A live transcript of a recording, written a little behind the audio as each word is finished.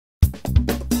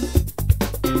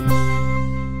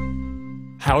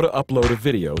How to upload a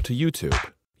video to YouTube.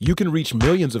 You can reach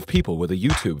millions of people with a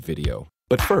YouTube video,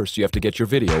 but first you have to get your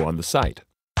video on the site.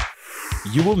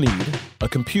 You will need a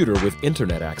computer with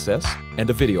internet access and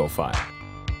a video file.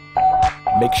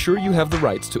 Make sure you have the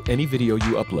rights to any video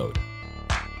you upload.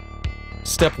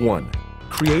 Step 1.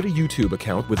 Create a YouTube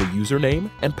account with a username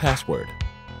and password.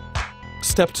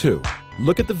 Step 2.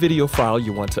 Look at the video file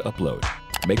you want to upload.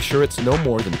 Make sure it's no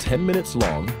more than 10 minutes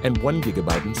long and 1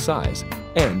 GB in size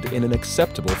and in an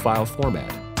acceptable file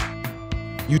format.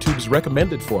 YouTube's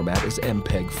recommended format is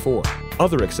MPEG-4.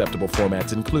 Other acceptable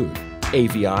formats include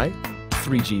AVI,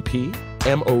 3GP,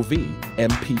 MOV,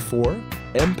 MP4,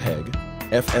 MPEG,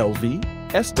 FLV,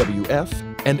 SWF,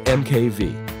 and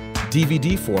MKV.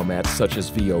 DVD formats such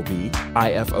as VOB,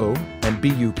 IFO, and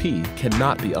BUP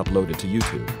cannot be uploaded to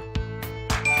YouTube.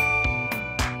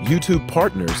 YouTube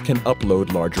partners can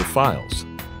upload larger files.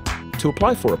 To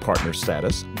apply for a partner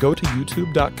status, go to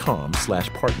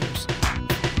youtube.com/partners.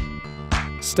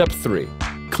 Step 3.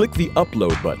 Click the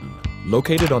Upload button,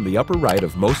 located on the upper right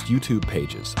of most YouTube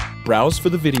pages. Browse for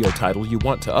the video title you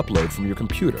want to upload from your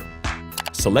computer.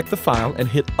 Select the file and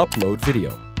hit Upload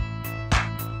Video.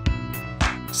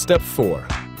 Step 4.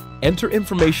 Enter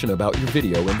information about your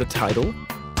video in the title,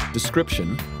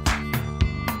 description,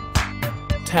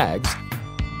 tags,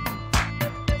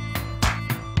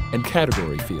 and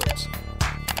category fields.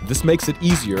 This makes it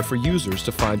easier for users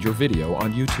to find your video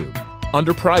on YouTube.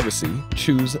 Under Privacy,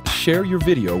 choose Share your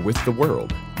video with the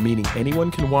world, meaning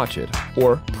anyone can watch it,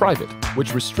 or Private,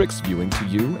 which restricts viewing to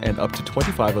you and up to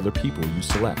 25 other people you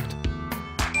select.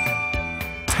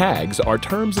 Tags are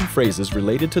terms and phrases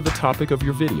related to the topic of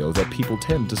your video that people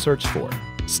tend to search for.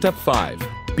 Step 5.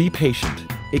 Be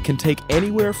patient. It can take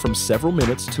anywhere from several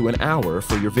minutes to an hour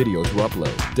for your video to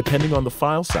upload, depending on the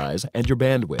file size and your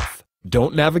bandwidth.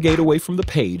 Don't navigate away from the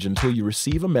page until you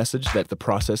receive a message that the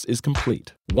process is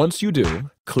complete. Once you do,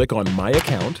 click on My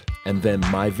Account and then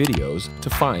My Videos to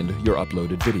find your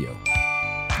uploaded video.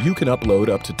 You can upload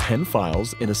up to 10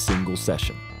 files in a single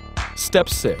session. Step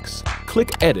 6.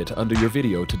 Click Edit under your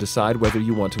video to decide whether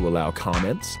you want to allow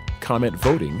comments, comment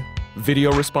voting,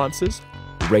 video responses,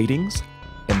 ratings,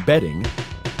 embedding,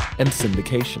 and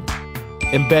syndication.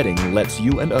 Embedding lets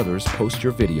you and others post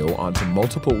your video onto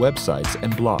multiple websites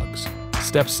and blogs.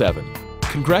 Step 7.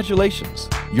 Congratulations!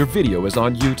 Your video is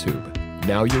on YouTube.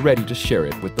 Now you're ready to share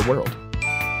it with the world.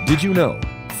 Did you know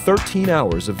 13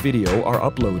 hours of video are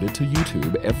uploaded to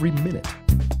YouTube every minute?